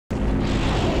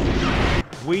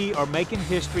We are making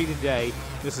history today.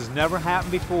 This has never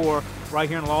happened before right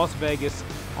here in Las Vegas.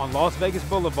 On Las Vegas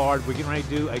Boulevard, we're getting ready to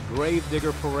do a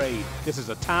Gravedigger Parade. This is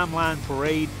a timeline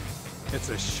parade. It's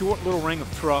a short little ring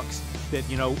of trucks that,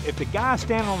 you know, if the guy's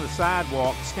standing on the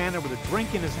sidewalk, standing with a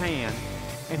drink in his hand,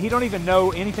 and he don't even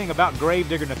know anything about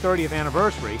Gravedigger and the 30th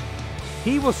anniversary,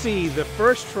 he will see the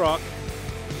first truck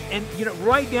and, you know,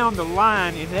 right down the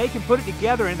line, and they can put it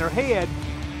together in their head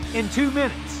in 2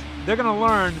 minutes. They're gonna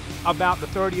learn about the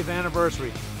 30th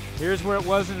anniversary. Here's where it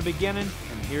was in the beginning,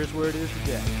 and here's where it is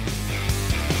today.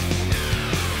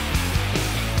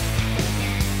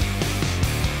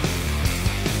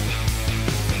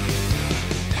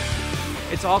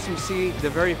 It's awesome to see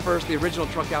the original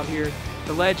truck out here,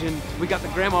 the legend. We got the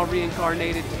grandma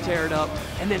reincarnated to tear it up,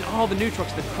 and then all the new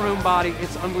trucks, the chrome body,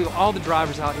 it's unbelievable. All the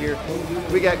drivers out here.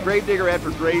 We got Gravedigger after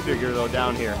Gravedigger though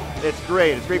down here. It's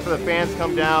great. It's great for the fans to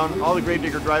come down. All the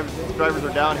Gravedigger drivers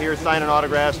are down here signing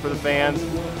autographs for the fans.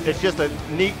 It's just a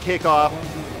neat kickoff,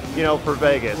 you know, for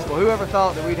Vegas. Well, whoever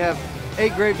thought that we'd have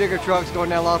 8 Gravedigger trucks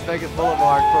going down Las Vegas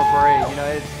Boulevard for a parade? You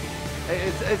know,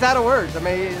 it's out of words. I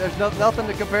mean, there's nothing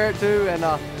to compare it to, and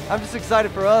I'm just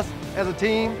excited for us as a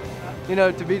team, you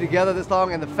know, to be together this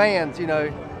long, and the fans, you know,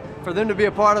 for them to be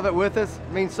a part of it with us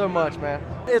means so much, man.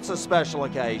 It's a special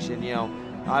occasion, you know.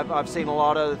 I've seen a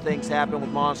lot of other things happen with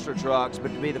monster trucks,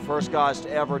 but to be the first guys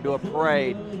to ever do a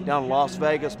parade down Las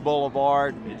Vegas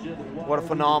Boulevard, what a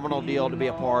phenomenal deal to be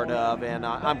a part of, and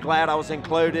I'm glad I was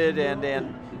included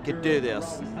and could do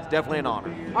this. It's definitely an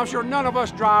honor. I'm sure none of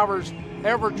us drivers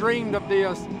ever dreamed of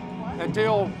this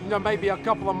until, you know, maybe a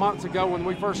couple of months ago when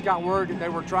we first got word that they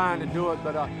were trying to do it.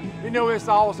 But you know, it's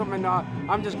awesome, and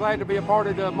I'm just glad to be a part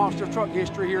of the monster truck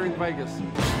history here in Vegas.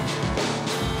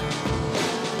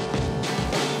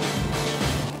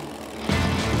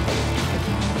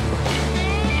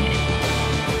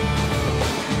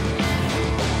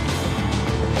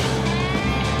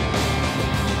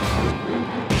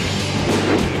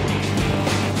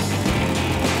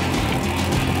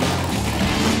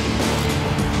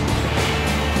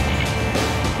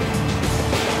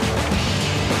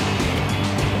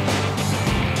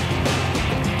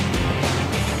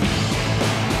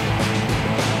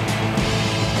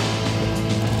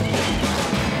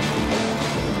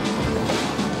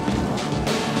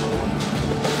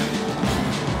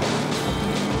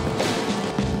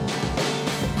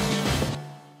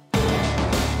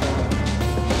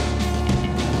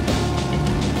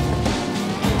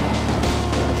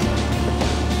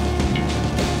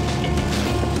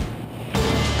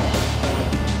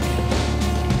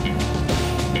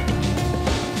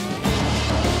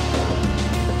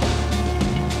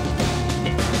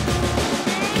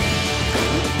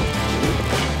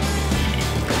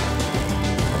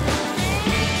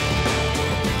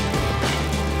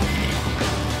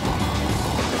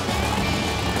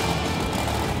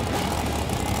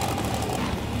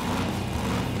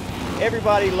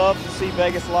 Everybody loves to see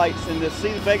Vegas lights, and to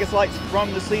see the Vegas lights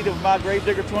from the seat of my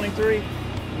Gravedigger 23,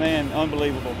 man,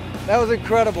 unbelievable. That was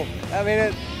incredible. I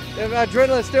mean, my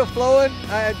adrenaline's still flowing.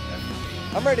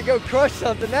 I'm ready to go crush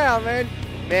something now, man.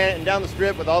 Man, and down the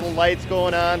strip with all the lights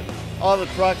going on, all the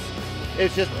trucks,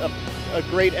 it's just a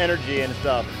great energy and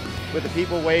stuff. With the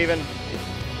people waving,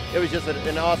 it was just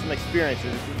an awesome experience.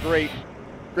 It was a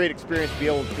great experience to be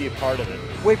able to be a part of it.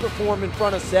 We performed in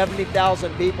front of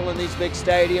 70,000 people in these big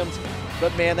stadiums,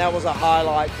 but man, that was a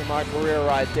highlight for my career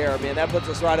right there. Man, that puts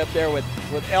us right up there with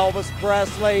Elvis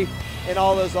Presley and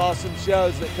all those awesome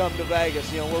shows that come to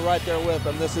Vegas. You know, we're right there with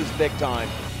them. This is big time.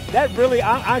 That really,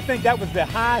 I think that was the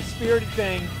highest-spirited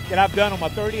thing that I've done on my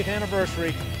 30th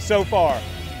anniversary so far.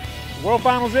 World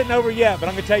Finals isn't over yet, but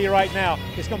I'm going to tell you right now,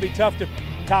 it's going to be tough to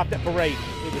top that parade.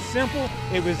 It was simple,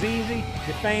 it was easy,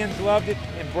 the fans loved it,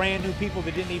 and brand new people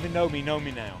that didn't even know me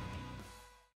now.